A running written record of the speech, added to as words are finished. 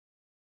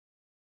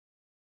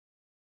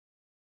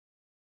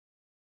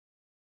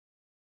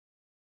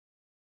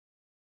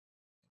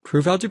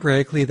Prove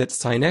algebraically that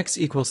sin x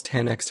equals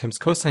tan x times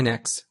cosine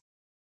x.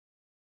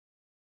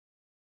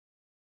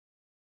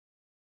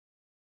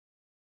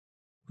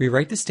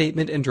 Rewrite the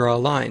statement and draw a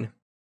line.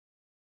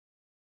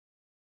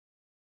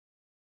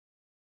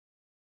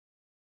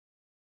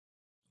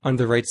 On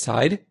the right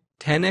side,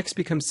 tan x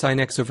becomes sin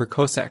x over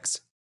cos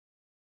x.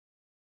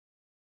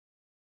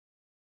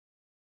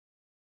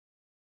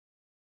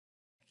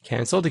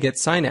 Cancel to get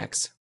sin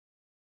x.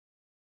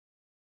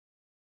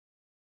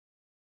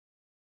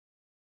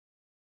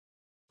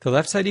 The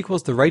left side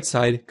equals the right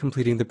side,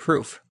 completing the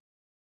proof.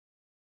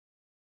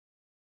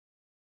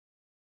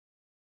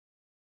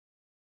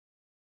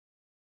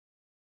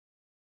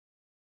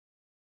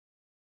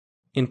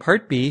 In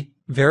part B,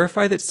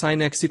 verify that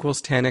sin x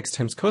equals tan x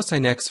times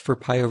cosine x for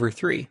pi over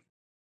 3.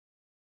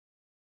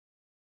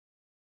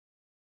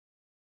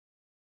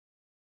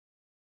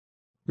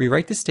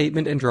 Rewrite the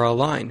statement and draw a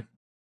line.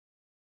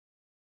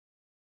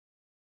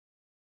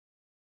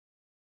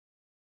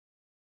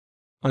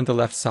 On the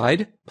left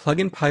side, plug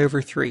in pi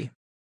over 3.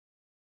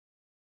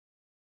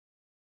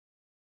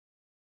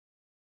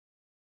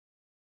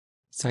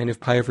 Sine of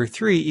pi over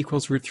 3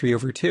 equals root 3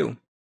 over 2.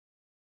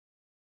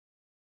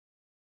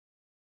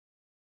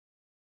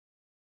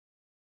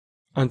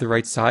 On the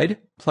right side,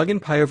 plug in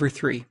pi over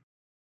 3.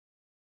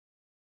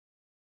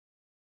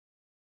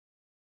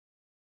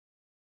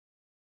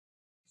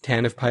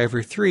 Tan of pi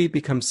over 3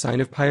 becomes sine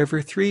of pi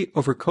over 3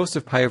 over cos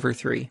of pi over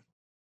 3.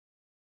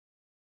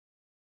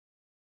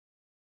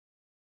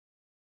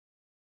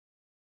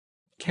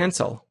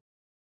 Cancel.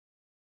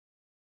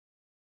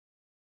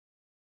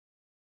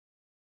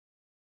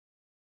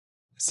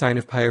 Sine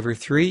of pi over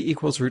 3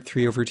 equals root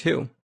 3 over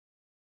 2.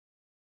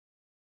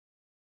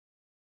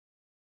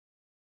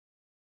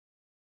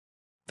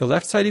 The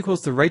left side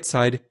equals the right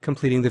side,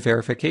 completing the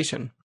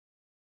verification.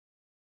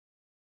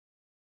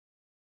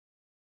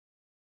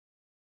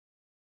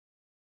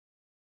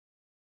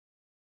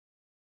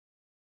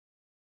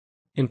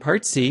 In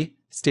part C,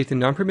 state the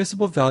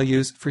non-permissible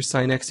values for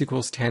sin x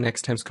equals tan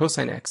x times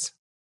cosine x.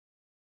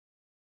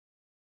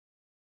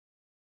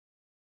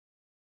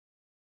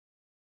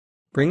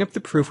 Bring up the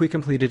proof we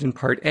completed in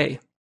part A.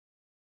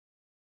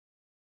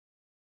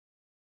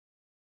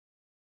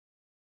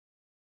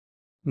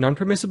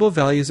 Non-permissible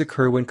values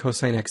occur when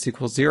cosine x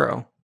equals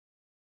 0.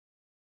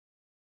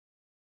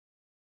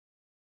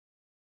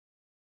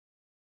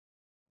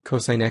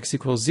 Cosine x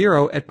equals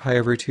 0 at pi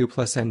over 2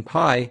 plus n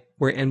pi,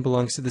 where n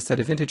belongs to the set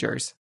of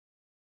integers.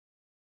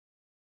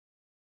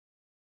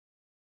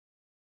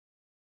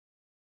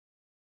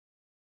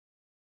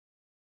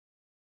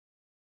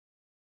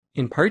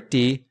 In part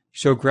D,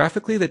 show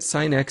graphically that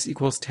sin x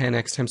equals tan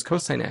x times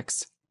cosine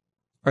x.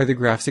 Are the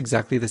graphs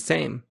exactly the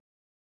same?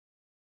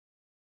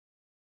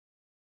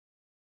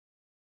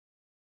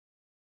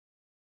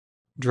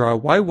 Draw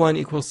y1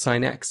 equals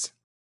sin x.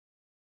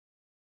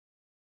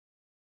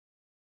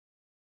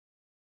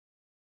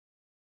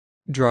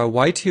 Draw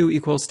y2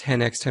 equals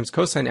tan x times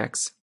cosine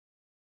x.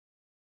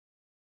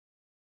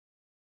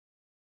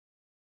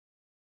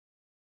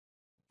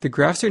 The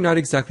graphs are not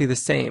exactly the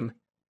same.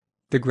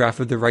 The graph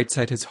of the right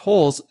side has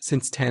holes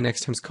since tan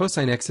x times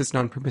cosine x has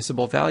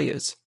non-permissible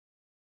values.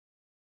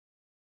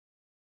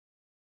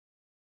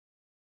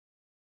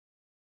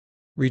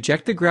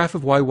 Reject the graph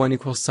of y1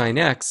 equals sin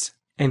x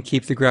and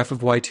keep the graph of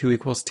y2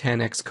 equals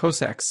tan x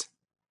cos x.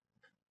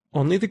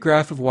 Only the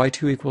graph of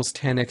y2 equals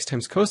tan x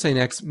times cosine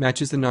x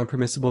matches the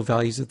non-permissible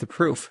values of the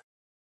proof.